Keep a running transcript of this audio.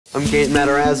I'm Gaten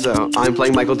Matarazzo. I'm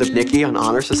playing Michael Dubnicki on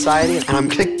Honor Society, and I'm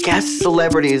gonna guess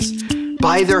celebrities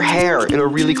by their hair in a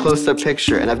really close-up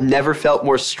picture, and I've never felt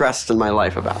more stressed in my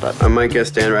life about it. I might guess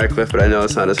Dan Radcliffe, but I know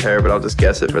it's not his hair, but I'll just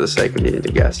guess it for the sake of needing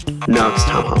to guess. No, it's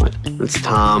Tom Holland. It's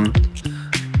Tom.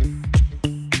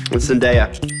 It's Zendaya.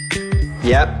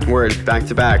 Yep, word, back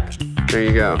to back. There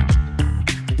you go.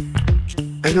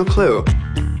 I have no clue.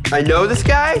 I know this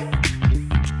guy?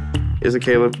 Is it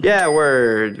Caleb? Yeah,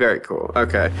 word. Very cool.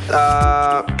 Okay.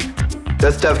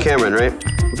 That's Dove Cameron, right?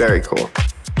 Very cool.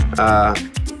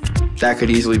 That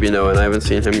could easily be Noah, and I haven't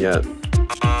seen him yet.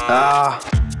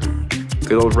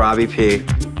 Good old Robbie P. Is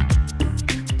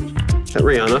that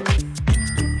Rihanna?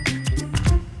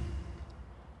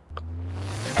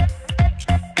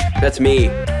 That's me.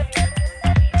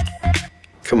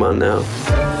 Come on now.